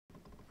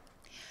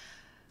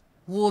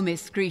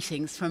Warmest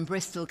greetings from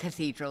Bristol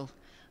Cathedral.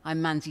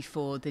 I'm Mandy,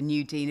 the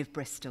new Dean of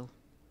Bristol.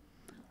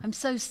 I'm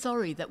so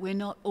sorry that we're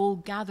not all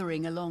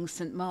gathering along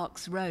St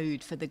Mark's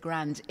Road for the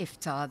Grand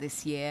Iftar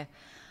this year.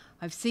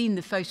 I've seen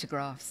the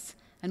photographs,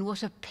 and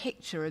what a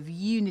picture of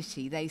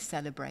unity they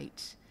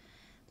celebrate.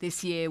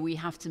 This year we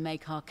have to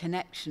make our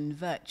connection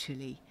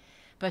virtually,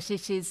 but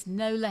it is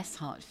no less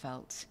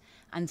heartfelt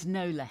and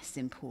no less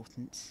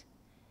important.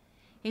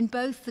 In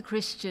both the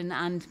Christian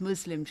and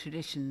Muslim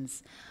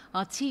traditions,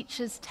 our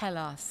teachers tell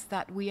us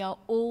that we are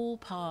all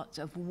part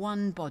of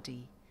one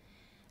body,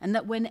 and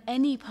that when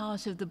any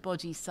part of the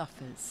body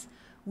suffers,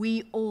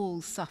 we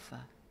all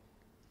suffer.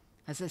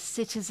 As a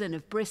citizen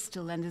of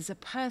Bristol and as a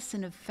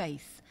person of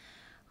faith,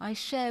 I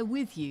share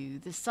with you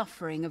the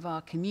suffering of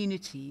our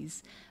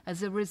communities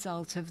as a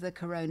result of the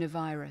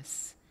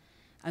coronavirus.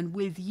 And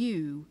with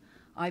you,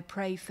 I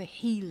pray for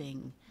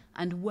healing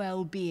and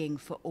well-being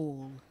for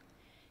all.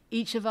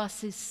 Each of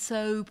us is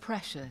so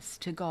precious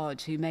to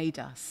God who made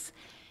us.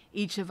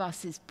 Each of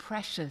us is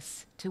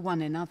precious to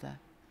one another.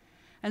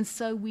 And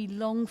so we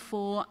long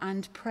for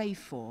and pray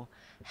for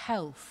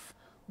health,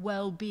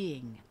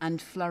 well-being and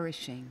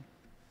flourishing.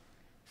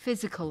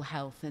 Physical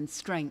health and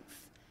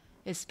strength,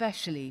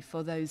 especially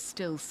for those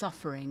still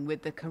suffering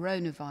with the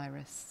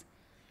coronavirus.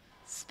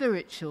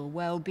 Spiritual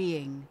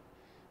well-being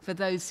for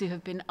those who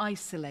have been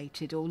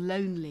isolated or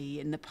lonely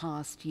in the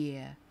past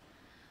year.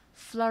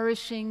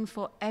 Flourishing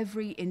for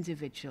every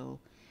individual,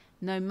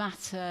 no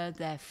matter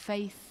their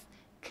faith,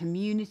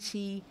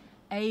 community,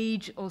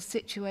 age or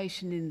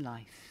situation in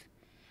life.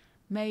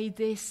 May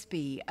this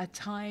be a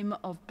time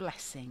of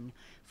blessing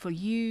for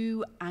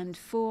you and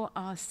for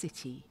our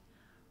city.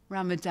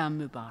 Ramadan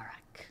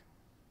Mubarak.